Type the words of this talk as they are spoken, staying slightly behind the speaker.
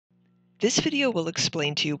This video will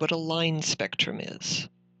explain to you what a line spectrum is.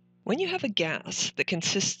 When you have a gas that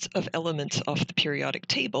consists of elements off the periodic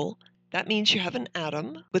table, that means you have an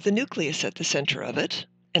atom with a nucleus at the center of it,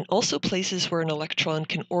 and also places where an electron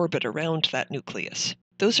can orbit around that nucleus.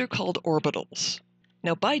 Those are called orbitals.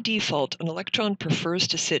 Now, by default, an electron prefers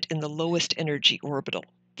to sit in the lowest energy orbital.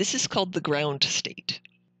 This is called the ground state.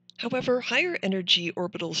 However, higher energy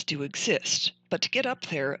orbitals do exist, but to get up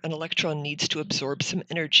there, an electron needs to absorb some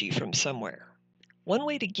energy from somewhere. One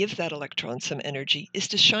way to give that electron some energy is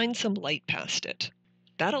to shine some light past it.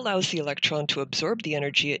 That allows the electron to absorb the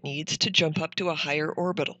energy it needs to jump up to a higher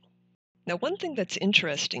orbital. Now, one thing that's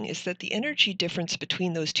interesting is that the energy difference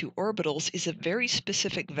between those two orbitals is a very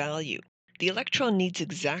specific value. The electron needs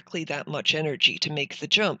exactly that much energy to make the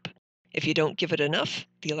jump. If you don't give it enough,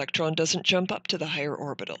 the electron doesn't jump up to the higher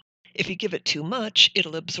orbital. If you give it too much,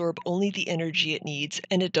 it'll absorb only the energy it needs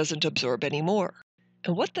and it doesn't absorb any more.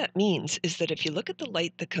 And what that means is that if you look at the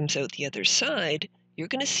light that comes out the other side, you're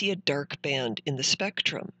going to see a dark band in the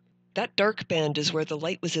spectrum. That dark band is where the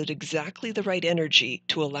light was at exactly the right energy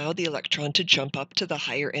to allow the electron to jump up to the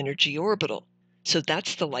higher energy orbital. So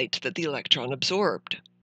that's the light that the electron absorbed.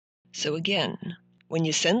 So again, when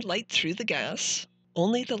you send light through the gas,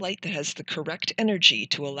 only the light that has the correct energy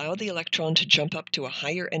to allow the electron to jump up to a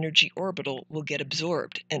higher energy orbital will get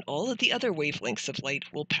absorbed, and all of the other wavelengths of light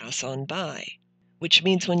will pass on by. Which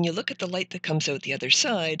means when you look at the light that comes out the other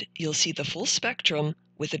side, you'll see the full spectrum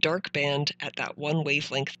with a dark band at that one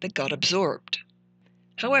wavelength that got absorbed.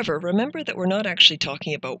 However, remember that we're not actually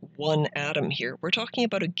talking about one atom here. We're talking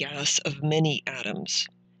about a gas of many atoms.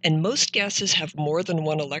 And most gases have more than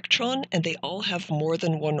one electron, and they all have more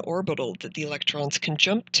than one orbital that the electrons can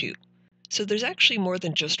jump to. So there's actually more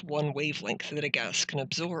than just one wavelength that a gas can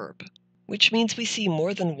absorb, which means we see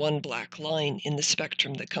more than one black line in the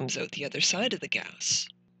spectrum that comes out the other side of the gas.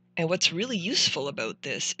 And what's really useful about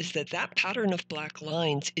this is that that pattern of black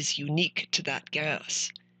lines is unique to that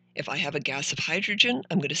gas. If I have a gas of hydrogen,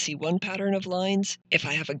 I'm going to see one pattern of lines. If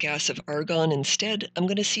I have a gas of argon instead, I'm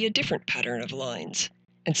going to see a different pattern of lines.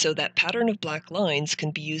 And so that pattern of black lines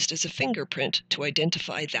can be used as a fingerprint to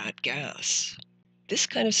identify that gas. This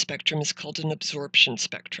kind of spectrum is called an absorption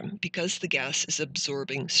spectrum because the gas is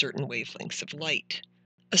absorbing certain wavelengths of light.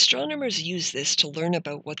 Astronomers use this to learn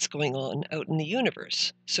about what's going on out in the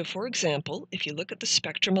universe. So for example, if you look at the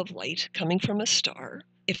spectrum of light coming from a star,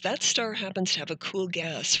 if that star happens to have a cool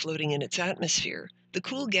gas floating in its atmosphere, the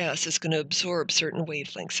cool gas is going to absorb certain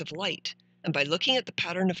wavelengths of light. And by looking at the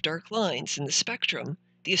pattern of dark lines in the spectrum,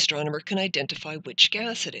 the astronomer can identify which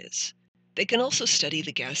gas it is. They can also study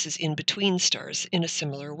the gases in between stars in a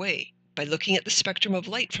similar way, by looking at the spectrum of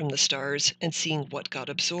light from the stars and seeing what got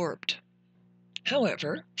absorbed.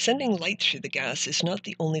 However, sending light through the gas is not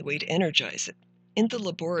the only way to energize it. In the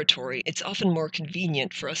laboratory, it's often more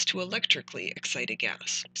convenient for us to electrically excite a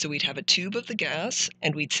gas. So we'd have a tube of the gas,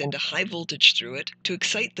 and we'd send a high voltage through it to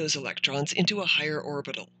excite those electrons into a higher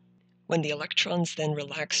orbital. When the electrons then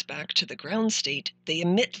relax back to the ground state, they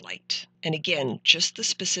emit light. And again, just the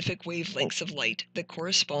specific wavelengths of light that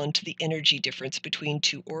correspond to the energy difference between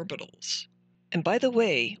two orbitals. And by the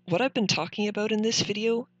way, what I've been talking about in this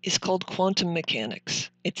video is called quantum mechanics.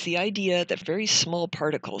 It's the idea that very small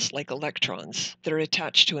particles, like electrons, that are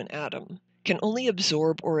attached to an atom, can only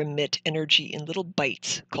absorb or emit energy in little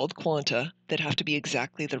bites, called quanta, that have to be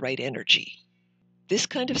exactly the right energy. This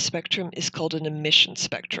kind of spectrum is called an emission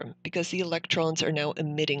spectrum because the electrons are now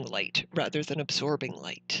emitting light rather than absorbing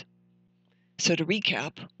light. So to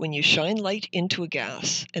recap, when you shine light into a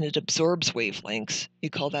gas and it absorbs wavelengths, you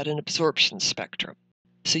call that an absorption spectrum.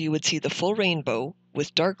 So you would see the full rainbow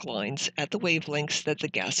with dark lines at the wavelengths that the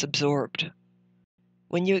gas absorbed.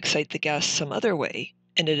 When you excite the gas some other way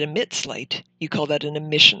and it emits light, you call that an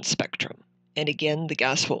emission spectrum. And again, the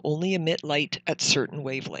gas will only emit light at certain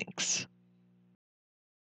wavelengths.